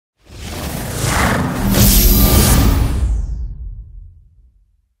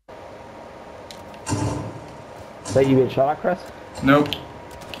That you get shot at, Chris? No.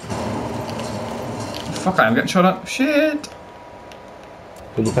 Fuck, I am getting shot at. Shit!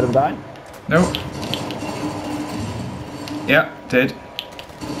 Did you put him down? No. Yeah, did.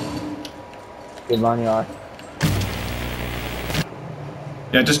 Good man, you are.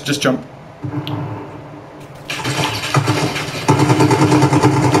 Yeah, just jump.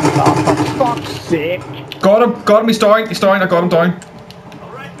 Oh, for fuck's sake! Got him, he's down, I got him down.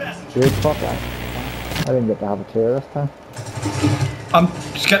 Good, fuck that. I didn't get to have a clear this time. I'm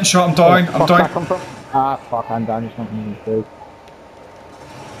just getting shot, I'm down, I'm down. Come from? Ah, fuck, I'm down, there's nothing to do.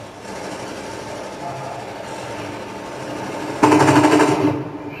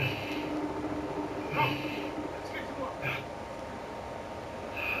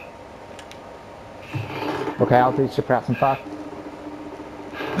 Okay, I'll do suppressing fire.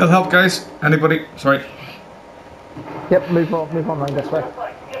 That'll help, guys. Anybody? Sorry. Yep, move on round this way.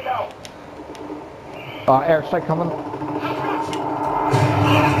 Airstrike coming.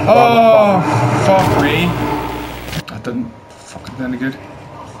 Oh, fuck me. That didn't fucking do any good.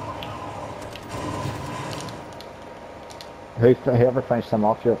 Whoever finished him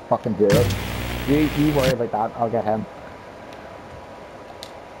off, you're a fucking hero. You worry about that, I'll get him.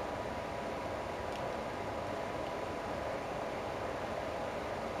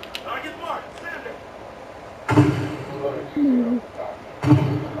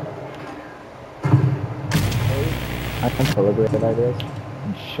 I can celebrate ideas.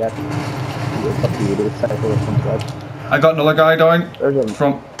 And shit. It's up to you to decide which one's which. I got another guy down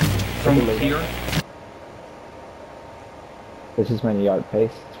from here. This is my new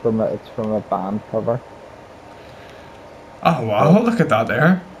outpace. It's from a band cover. Oh wow, look at that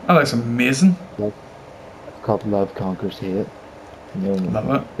there. That looks amazing. It's called Love Conquers Hate. Love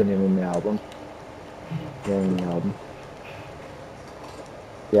it. The name of the album.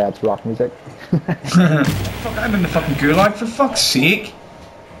 Yeah, it's rock music. Fuck, I'm in the fucking gulag, for fuck's sake.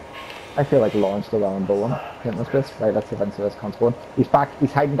 I feel like Lawrence Llewellyn Bowen hitting this bit. Right, let's see if I can see this cunt's going. He's back,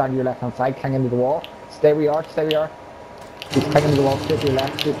 he's hiding down your left hand side, clinging to the wall. Stay where you are, stay where you are. He's clinging to the wall, straight to your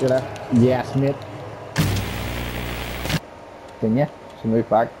left, straight to your left. Yes, mate. Seen ya? So move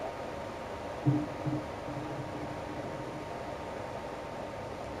back.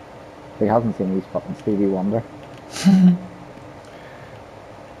 He hasn't seen these fucking Stevie Wonder.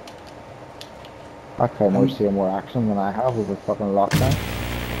 That guy might see more action than I have over fucking lockdown.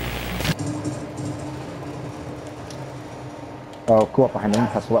 Oh, go up behind him,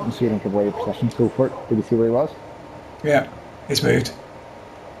 press the weapon so you don't give away your position. Go for it. Did you see where he was? Yeah, he's moved.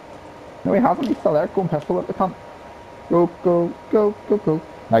 No, he hasn't. He's still there. Go and pistol whip the cunt. Go, go, go, go, go.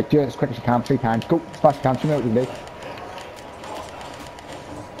 Right, do it as quick as you can, 3 times. Go, as fast as you can. Show me what you can do.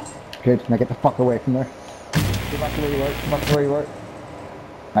 Good, now get the fuck away from there. Go back to where you were. Go back to where you were.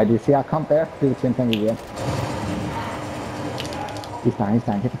 Now, do you see that cunt there? Do the same thing again. He's down, he's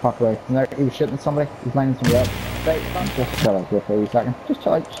down. Get the fuck away from there. He was shooting at somebody. He's lining somebody up. Right, just chill out here for a second. Just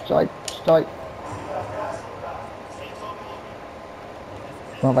chill out, just chill out, just chill out.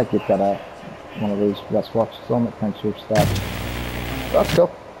 It's not like you've got one of those wristwatches on that counts your steps. Let's go,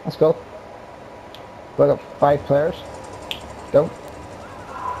 let's go. We've got 5 players. Don't.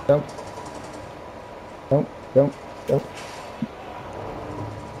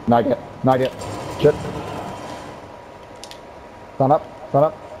 Not yet. Shit. Stand up.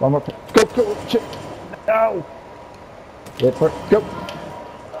 One more. Go, shit. No. Wait for it. Go.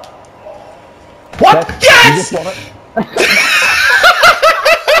 What? Yes! You just won it.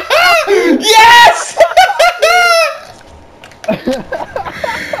 Yes!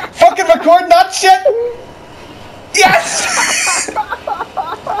 Fucking recording that shit! Yes!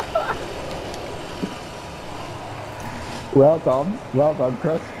 Well done,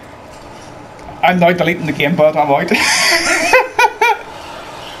 Chris. I'm now deleting the game, but I'm out.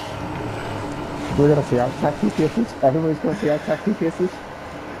 We're gonna see our sexy faces. Everybody's gonna see our sexy faces.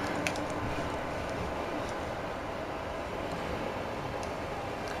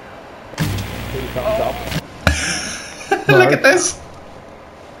 Look at this.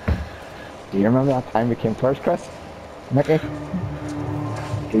 Do you remember that time we came first, Chris? Mickey?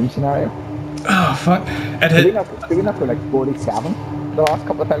 Dream scenario? Oh fuck. It Did hit. we not go like 47 the last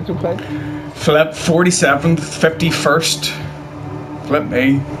couple of times we played? Flip 47th, 51st. Flip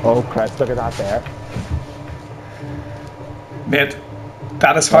me. Oh Chris, look at that there. Mate,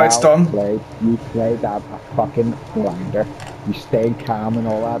 that is how it's done. You played that a fucking blinder. You stayed calm and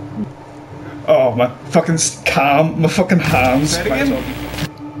all that. Oh, my fucking calm, my fucking hands.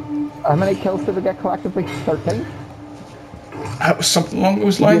 How many kills did we get collectively? 13? That was something along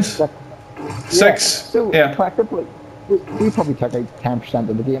those lines. Yeah, 6. so Yeah. collectively, we probably took out 10%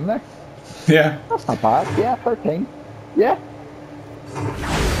 of the game there. Yeah. That's not bad. Yeah, 13. Yeah.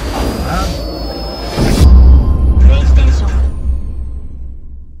 Man.